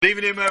Good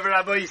evening,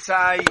 Rabbi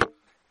Isai,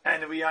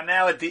 and we are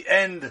now at the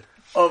end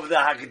of the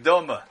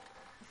Hagdama.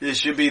 This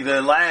should be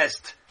the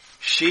last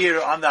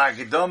shir on the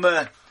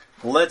Hagdama.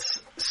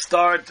 Let's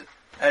start,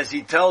 as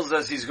he tells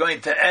us, he's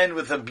going to end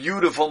with a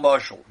beautiful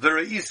mashal.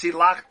 V'reisi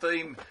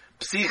lachtoim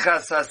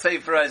psichas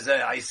ha-sefer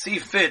hazeh. I see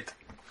fit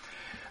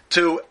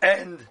to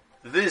end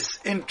this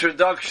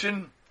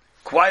introduction,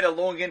 quite a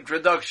long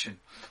introduction.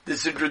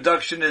 This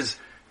introduction is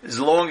as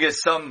long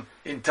as some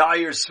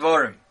entire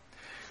svarim.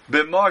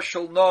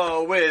 B'mashal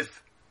no,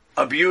 with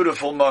a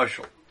beautiful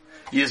mashal.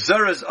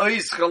 Yizaras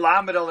ois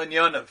chalamed al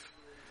inyonav.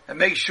 And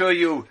make sure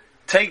you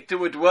take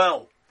to it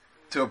well,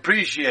 to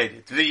appreciate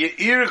it.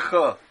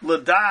 V'yeircha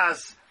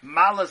l'das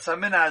malas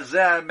hamin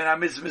hazeh min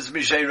ha-mitzvahs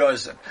mishay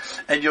rosen.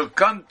 And you'll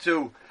come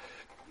to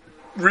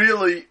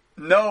really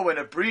know and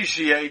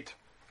appreciate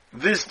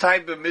this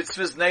type of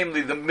mitzvahs,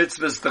 namely the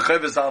mitzvahs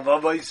techeves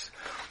al-vavos,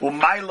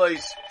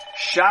 u'mailos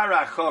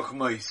shara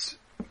chochmos,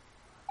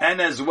 and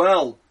as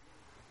well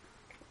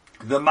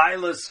the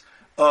milas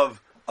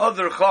of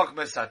other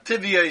chochmas,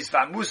 ativiyos,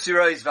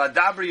 vamusiros,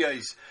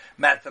 vadabriyos,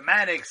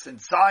 mathematics and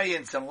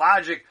science and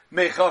logic,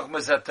 me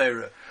chochmas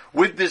ha-Torah.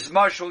 With this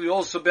mashal, you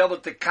also be able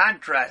to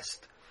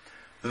contrast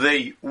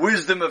the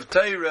wisdom of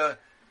Torah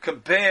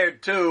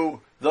compared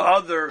to the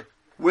other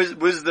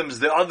wisdoms,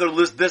 the other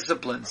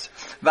disciplines.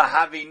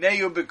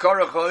 V'havineyu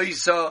b'korach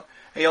ha'isa,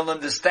 and you'll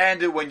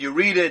understand it when you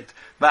read it.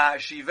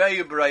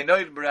 V'hashiveyu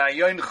b'raynoid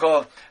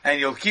b'rayoncha, and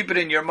you'll keep it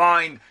in your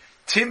mind.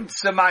 If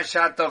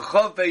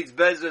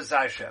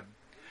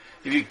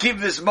you keep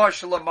this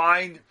mashal in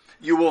mind,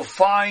 you will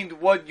find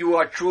what you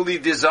are truly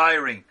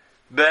desiring.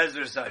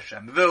 Be'ezras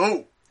Hashem.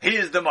 V'hu, he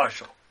is the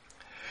mashal.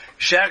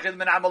 Shechet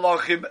min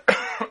hamalachim,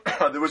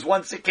 there was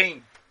once a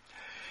king.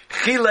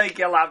 Chilek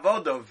el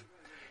avodov,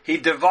 he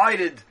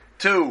divided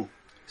to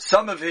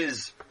some of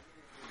his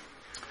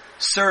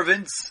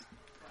servants,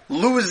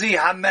 Luzi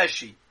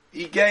Hameshi.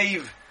 He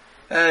gave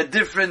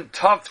different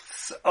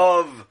tufts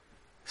of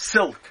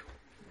silk.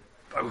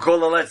 We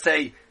call it, let's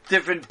say,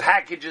 different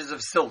packages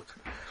of silk.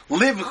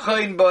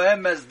 Livchain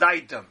bohem as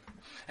daitam.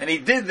 And he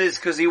did this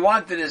because he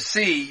wanted to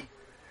see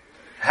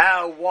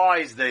how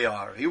wise they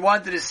are. He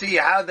wanted to see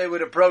how they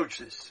would approach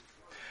this.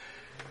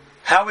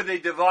 How would they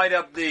divide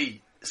up the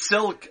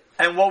silk,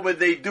 and what would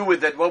they do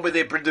with it? What would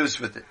they produce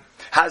with it?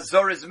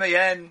 Hazoris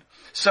mehen.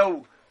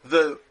 So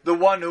the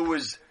one who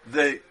was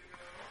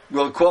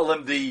we'll call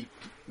him the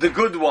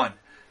good one,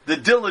 the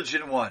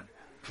diligent one,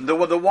 the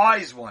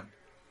wise one.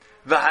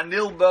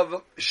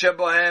 V'hanilbav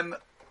shebohem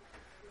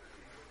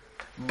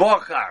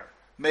bochar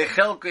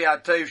mechelkei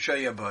atayv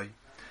shayaboy.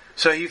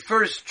 So he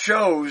first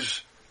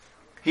chose.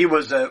 He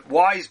was a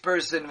wise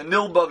person.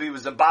 V'nilbav, he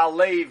was a Baal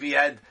Lev. He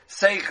had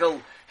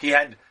seichel. He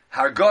had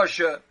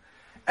hargosha,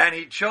 and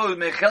he chose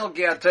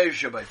mechelkei atayv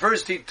shayaboy.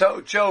 First, he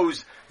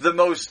chose the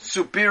most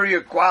superior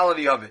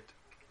quality of it.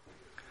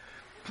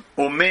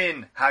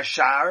 Umin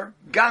hashar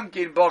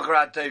gamkin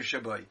bochar atayv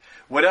shayaboy.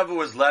 Whatever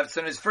was left,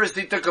 so first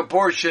he took a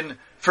portion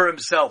for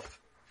himself.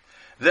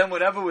 Then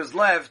whatever was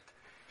left,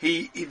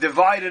 he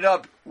divided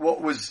up what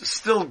was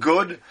still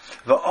good.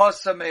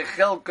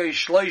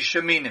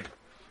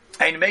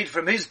 And made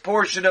from his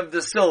portion of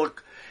the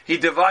silk, he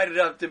divided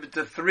up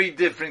into three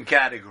different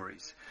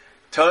categories.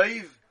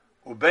 Toiv,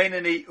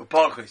 ubeinani,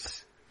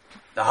 upachis.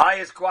 The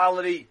highest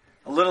quality,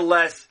 a little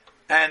less,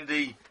 and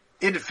the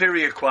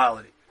inferior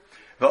quality.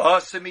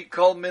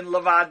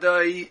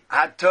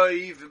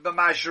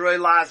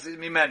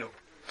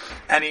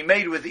 And he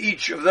made with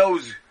each of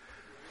those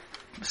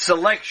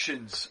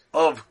selections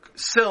of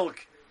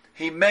silk,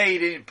 he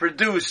made and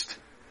produced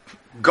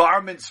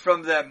garments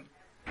from them,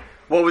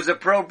 what was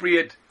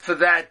appropriate for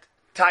that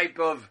type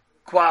of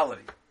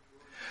quality.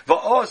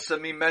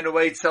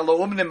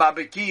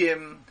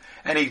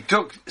 And he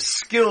took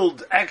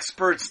skilled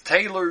experts,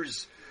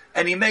 tailors,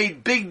 and he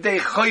made big day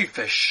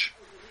chayfish.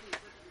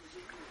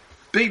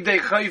 Big day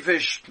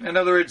chayfish, in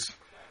other words,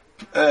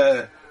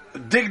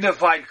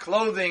 dignified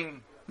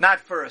clothing,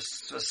 not for a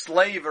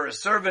slave or a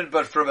servant,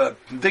 but from a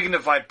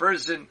dignified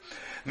person.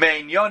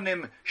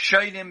 Me'inyonim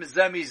shaynim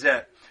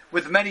zemizeh,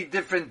 with many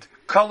different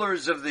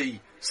colors of the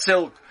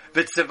silk.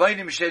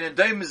 V'tzevaynim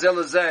she'nedoim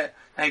zelazeh,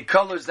 and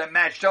colors that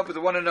matched up with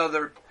one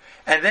another.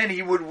 And then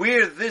he would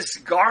wear this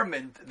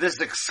garment,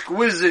 this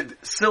exquisite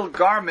silk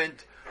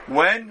garment,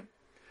 when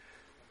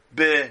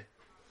the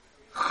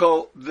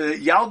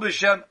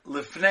Yalbashem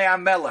Lifnei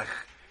HaMelech.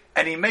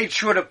 And he made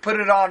sure to put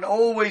it on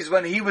always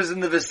when he was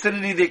in the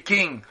vicinity of the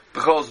king.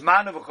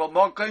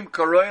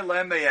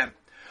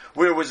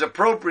 Where it was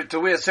appropriate to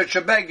wear such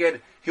a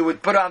beged, he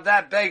would put on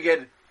that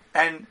beged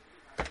and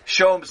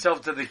show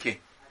himself to the king.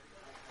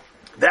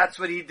 That's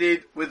what he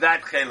did with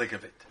that chelik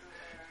of it.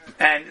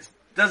 And it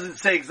doesn't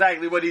say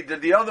exactly what he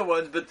did the other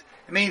ones, but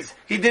it means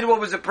he did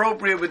what was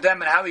appropriate with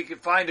them and how he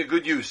could find a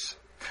good use.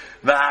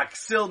 But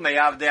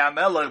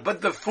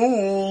the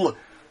fool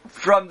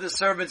from the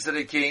servants of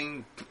the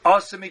king,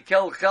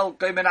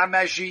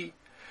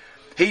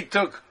 he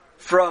took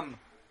from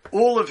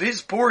all of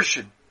his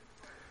portion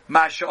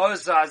what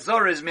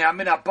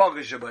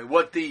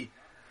the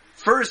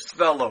first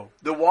fellow,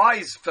 the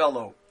wise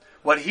fellow,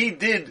 what he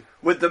did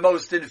with the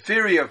most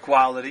inferior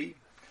quality,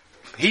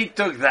 he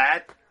took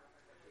that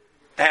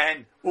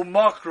and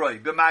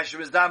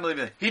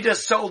he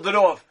just sold it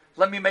off.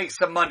 Let me make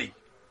some money.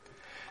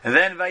 And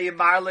then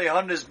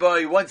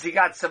once he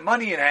got some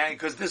money in hand,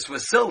 because this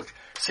was silk,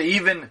 so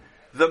even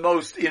the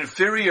most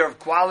inferior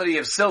quality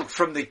of silk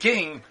from the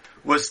king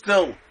was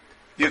still,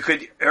 you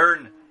could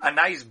earn a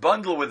nice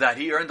bundle with that.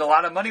 He earned a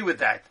lot of money with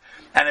that.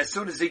 And as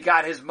soon as he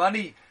got his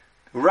money,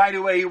 right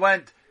away he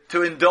went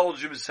to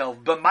indulge himself.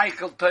 But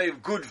Michael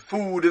Tov, good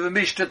food,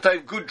 Mishta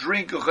Tov, good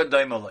drink.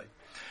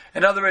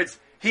 In other words,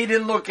 he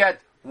didn't look at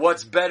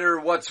what's better,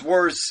 what's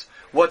worse,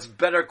 what's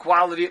better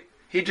quality.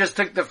 He just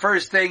took the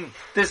first thing.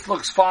 This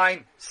looks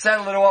fine.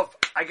 Settle it off.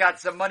 I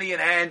got some money in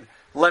hand.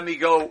 Let me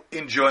go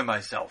enjoy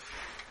myself.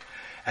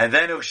 And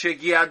then when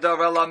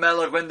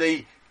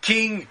the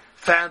king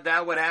found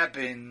out what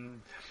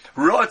happened,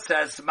 so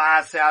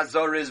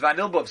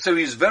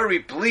he's very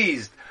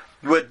pleased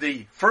with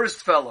the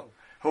first fellow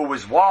who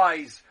was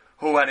wise,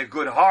 who had a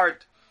good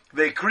heart,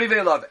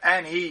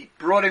 and he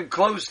brought him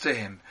close to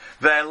him.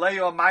 He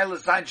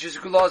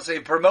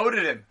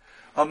promoted him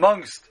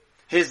amongst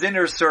his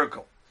inner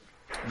circle.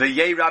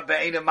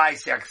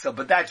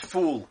 But that's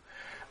fool.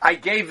 I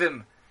gave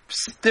him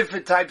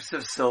different types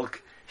of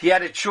silk. He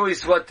had a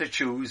choice what to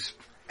choose.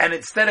 And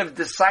instead of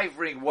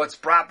deciphering what's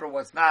proper,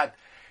 what's not,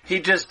 he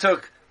just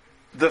took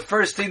the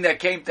first thing that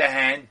came to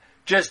hand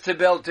just to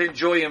be able to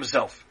enjoy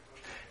himself.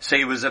 So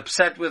he was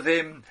upset with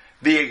him.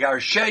 He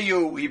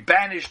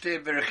banished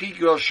him.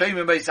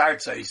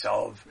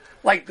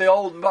 Like the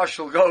old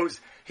mashal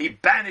goes, he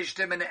banished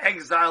him and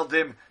exiled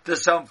him to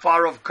some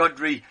far-off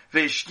country.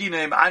 He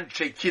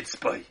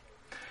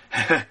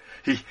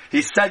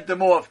sent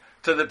them off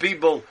to the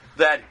people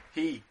that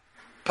he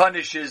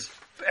punishes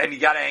and he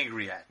got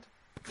angry at.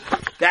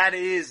 That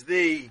is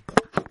the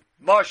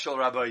mashal,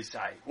 Rabbi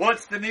Isai.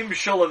 What's the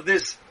nimshal of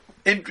this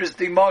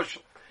interesting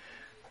mashal?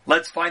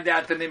 Let's find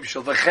out the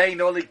nimshal. V'chein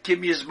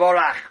olikim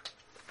yizborach.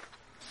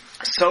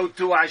 So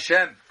to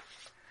Hashem.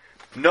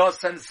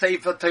 Nosan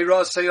sefer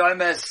Torah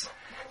seyomes.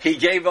 He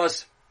gave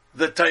us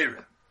the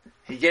Torah.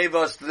 He gave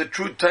us the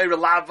true Torah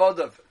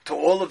la'avodav to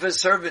all of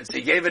his servants.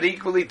 He gave it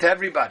equally to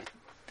everybody.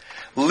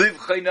 Liv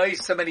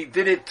chaynoisam, and he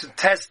did it to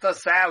test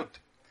us out.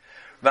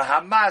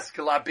 V'hamas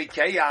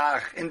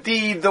kalapikeach.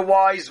 Indeed, the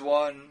wise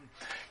one.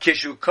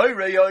 Kishu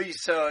koyrei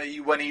oisai,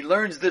 when he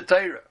learns the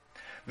Torah.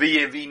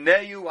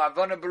 V'yevineyu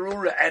havana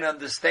berura, and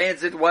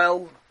understands it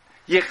well.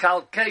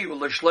 Yechalkeu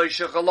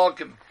l'shloisha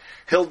chalokim.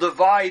 He'll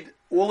divide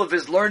all of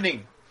his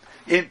learning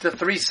into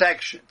 3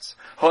 sections.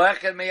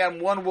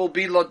 One will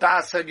be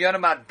lodas and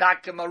yonam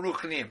adakim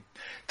aruchnim,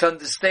 to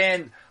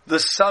understand the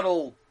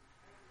subtle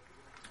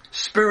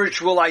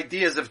spiritual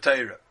ideas of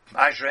Torah.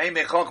 There's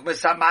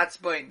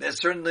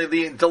certainly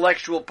the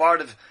intellectual part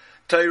of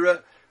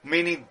Torah,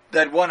 meaning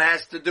that one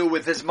has to do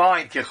with his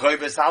mind,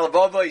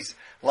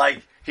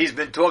 like he's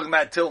been talking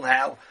about till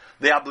now,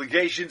 the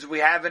obligations we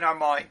have in our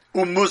mind.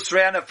 What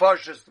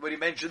he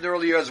mentioned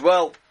earlier as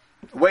well,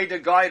 way to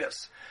guide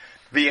us.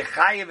 And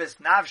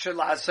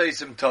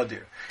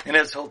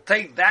as he'll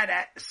take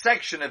that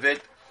section of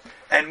it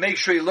and make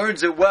sure he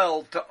learns it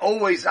well, to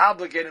always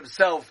obligate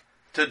himself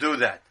to do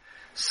that.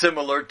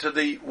 Similar to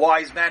the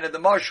wise man in the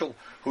mashal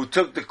who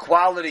took the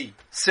quality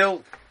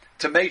silk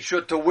to make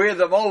sure to wear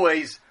them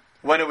always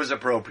when it was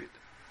appropriate.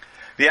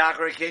 Then I'll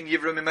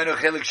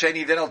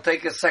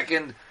take a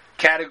second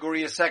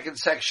category, a second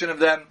section of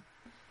them,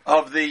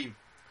 of the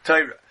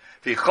Torah.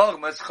 He'll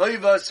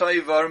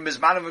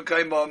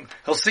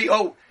see,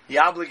 he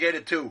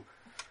obligated to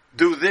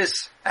do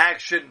this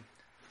action,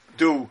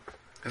 do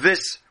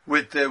this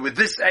with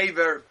this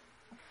aver,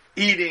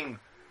 eating,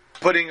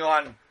 putting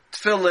on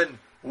tefillin,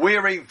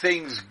 wearing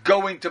things,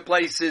 going to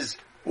places.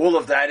 All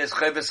of that is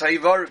chayvus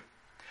ha'ivor,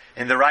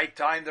 in the right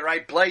time, the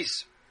right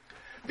place.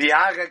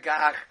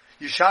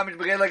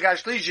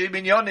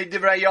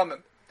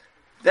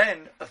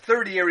 Then a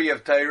third area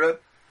of Torah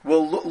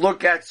will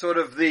look at sort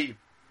of the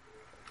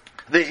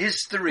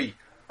history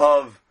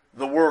of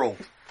the world.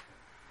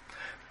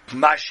 To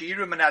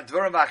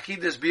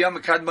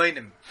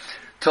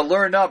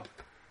learn up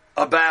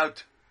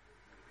about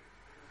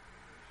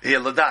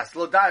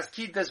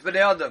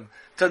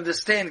to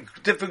understand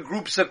different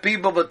groups of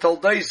people,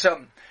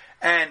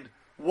 and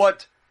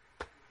what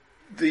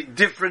the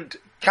different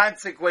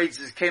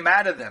consequences came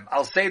out of them.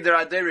 I'll say there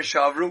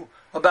Shavru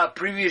about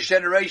previous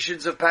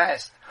generations of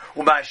past.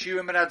 Let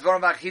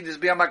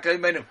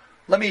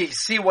me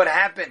see what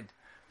happened.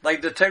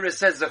 Like the Torah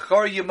says,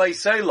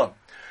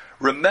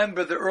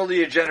 remember the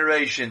earlier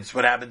generations,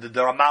 what happened to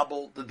Dara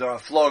Mabel, the Dara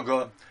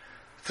Floga,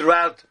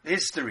 throughout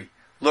history.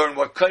 Learn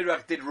what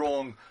Kairach did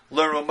wrong,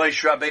 learn what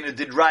Moshe Rabbeinu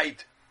did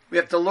right. We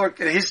have to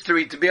look at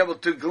history to be able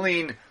to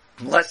glean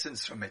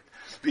lessons from it.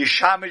 And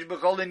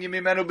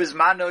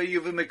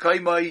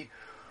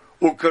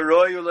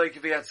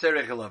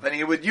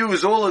he would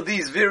use all of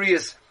these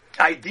various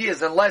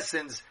ideas and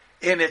lessons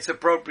in its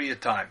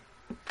appropriate time.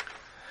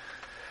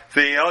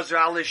 And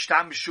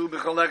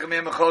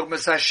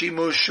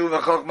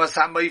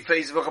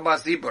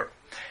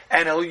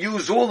he'll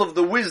use all of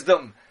the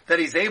wisdom that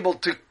he's able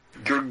to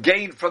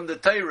gain from the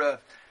Torah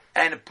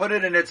and put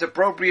it in its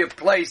appropriate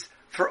place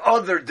for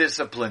other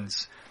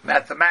disciplines,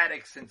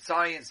 mathematics and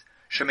science.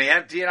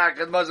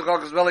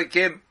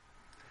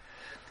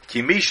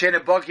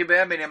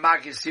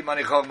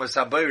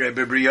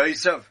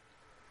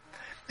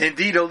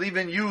 Indeed, he'll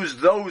even use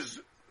those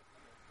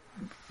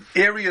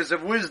areas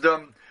of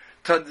wisdom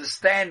to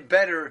understand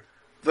better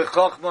the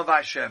Chokhmah of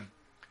Hashem.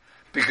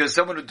 Because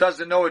someone who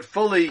doesn't know it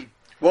fully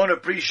won't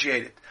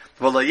appreciate it.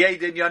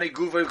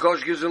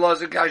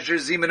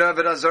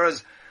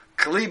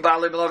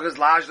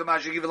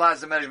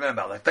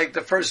 Take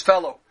the first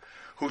fellow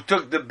who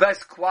took the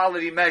best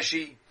quality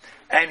meshi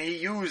and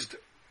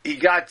he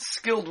got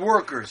skilled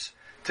workers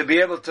to be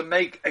able to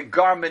make a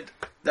garment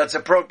that's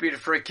appropriate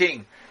for a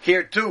king.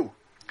 Here too,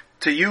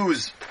 to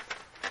use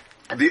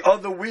the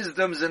other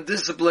wisdoms and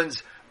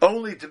disciplines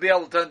only to be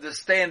able to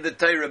understand the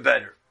Torah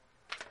better.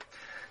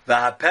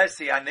 But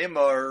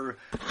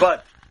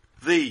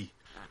the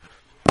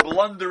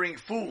blundering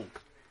fool,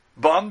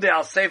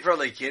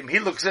 he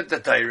looks at the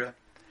Torah,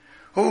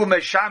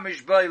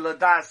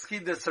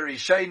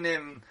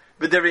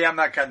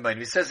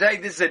 he says, hey,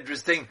 this is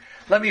interesting.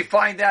 Let me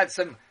find out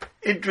some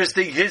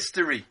interesting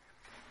history.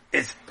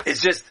 It's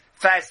just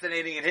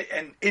fascinating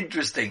and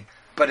interesting,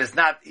 but he's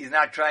not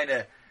trying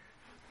to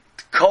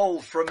cull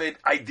from it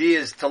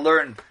ideas to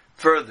learn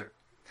further.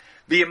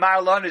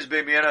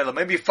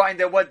 Maybe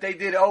find out what they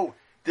did. Oh,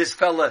 this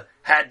fella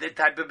had that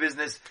type of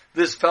business.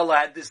 This fella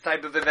had this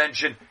type of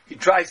invention. He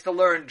tries to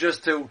learn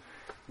just to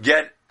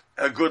get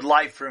a good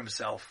life for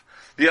himself.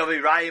 And he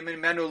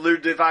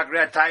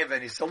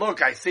said,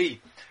 look, I see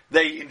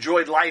they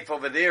enjoyed life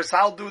over there, so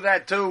I'll do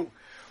that too.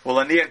 Well,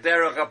 Aniach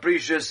Derech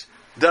Aprecious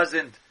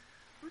doesn't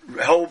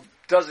hold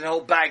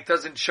back,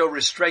 doesn't show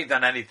restraint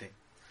on anything.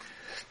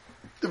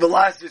 The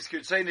last is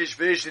Kirtzenish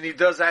Vish, and he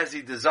does as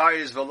he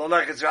desires. He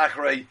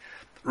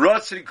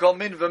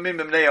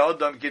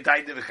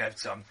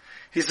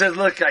says,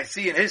 look, I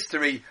see in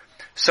history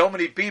so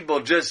many people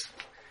just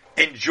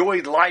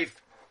enjoyed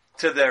life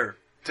to the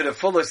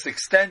fullest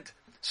extent,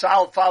 so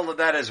I'll follow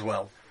that as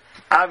well.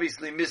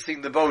 Obviously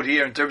missing the boat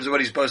here in terms of what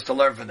he's supposed to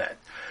learn from that.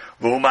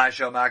 He's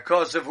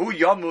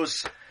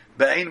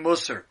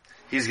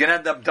going to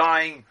end up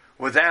dying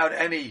without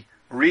any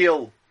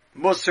real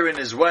musar in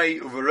his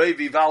way,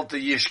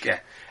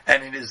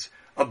 and in his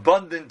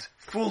abundant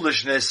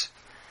foolishness,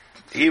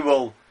 he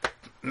will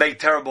make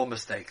terrible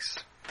mistakes.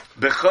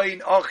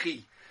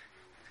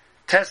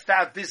 Test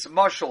out this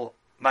mashal,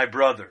 my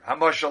brother.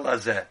 Hamashal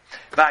hazeh.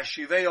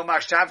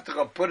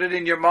 Put it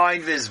in your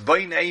mind.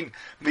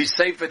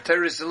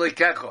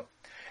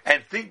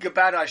 And think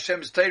about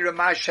Hashem's Torah.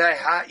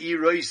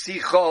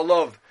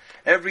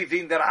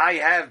 Everything that I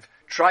have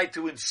tried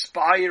to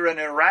inspire and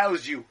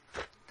arouse you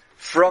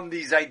from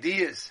these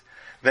ideas.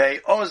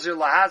 Very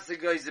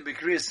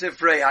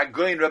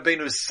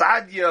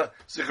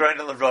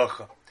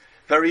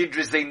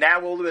interesting.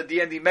 Now, all at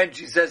the end, he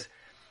says,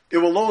 it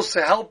will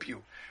also help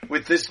you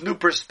with this new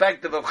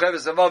perspective of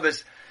Cheves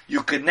Hamavis.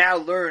 You can now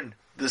learn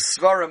the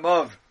Svarim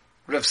of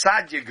Rav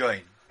Sadia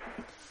Gaon.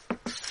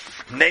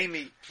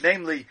 Namely,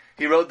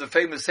 he wrote the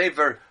famous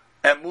sefer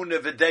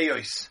Emunah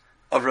V'Deos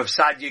of Rav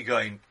Sadia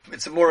Gaon.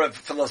 It's more of a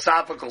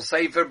philosophical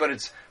sefer, but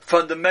it's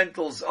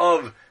fundamentals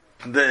of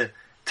the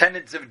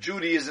tenets of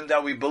Judaism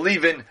that we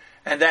believe in,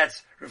 and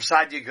that's Rav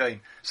Sadia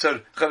Gaon.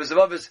 So Cheves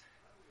Hamavis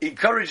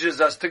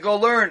encourages us to go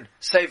learn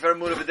Sefer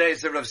Emunah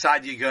V'Deos of Rav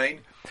Sadia Gaon.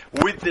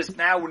 With this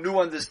now new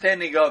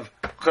understanding of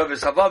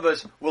Cheves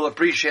Hamavis, we'll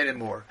appreciate it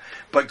more.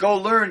 But go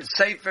learn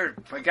Sefer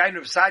Gaon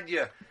Rav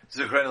Sadia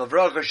Zichron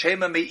Levracha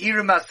Shema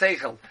Meirim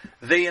HaSeichel.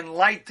 They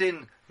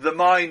enlighten the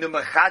mind,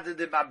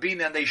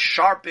 and they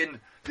sharpen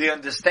the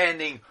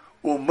understanding.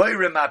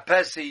 Umeirim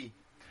HaPesi.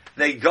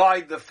 They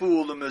guide the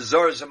fool, and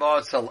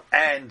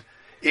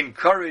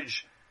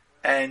encourage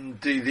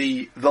and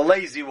the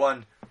lazy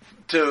one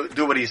to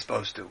do what he's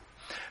supposed to.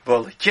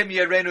 Hashem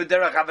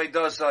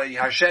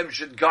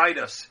should guide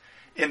us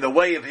in the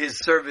way of His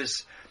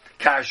service,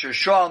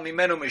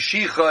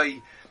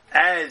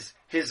 as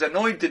His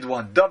anointed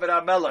one, David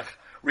HaMelech,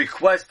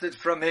 requested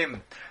from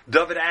him.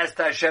 David asked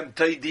Hashem,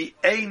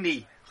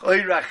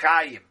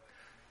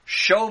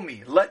 show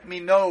me, let me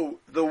know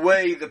the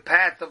way, the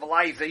path of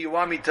life that you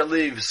want me to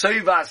live.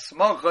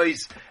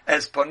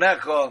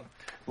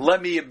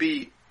 Let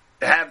me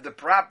have the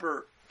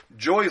proper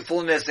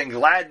joyfulness and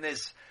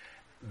gladness.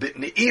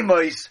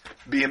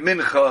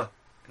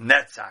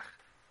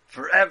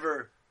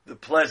 Forever the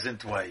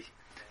pleasant way.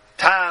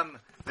 Tam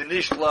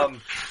v'nishlam,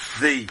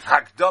 the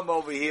Hakdama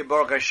over here,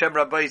 Baruch Hashem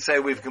Rabbi say,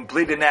 we've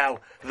completed now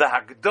the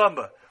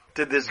Hakdama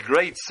to this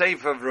great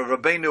sefer of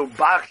Rabbeinu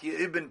Bachya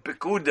ibn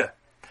Pekuda,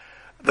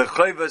 the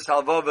Cheves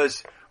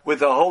Halvavos,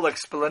 with a whole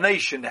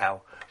explanation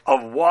now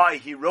of why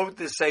he wrote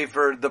this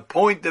sefer, the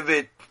point of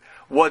it,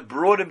 what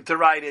brought him to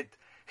write it,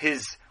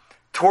 his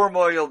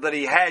turmoil that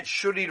he had,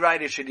 should he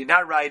write it, should he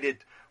not write it,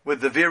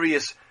 with the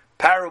various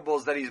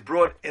parables that he's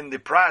brought in the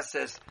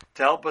process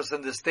to help us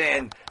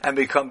understand and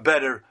become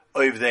better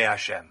Ovdei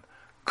Hashem.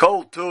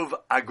 Kol Tuv,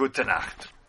 a gute Nacht.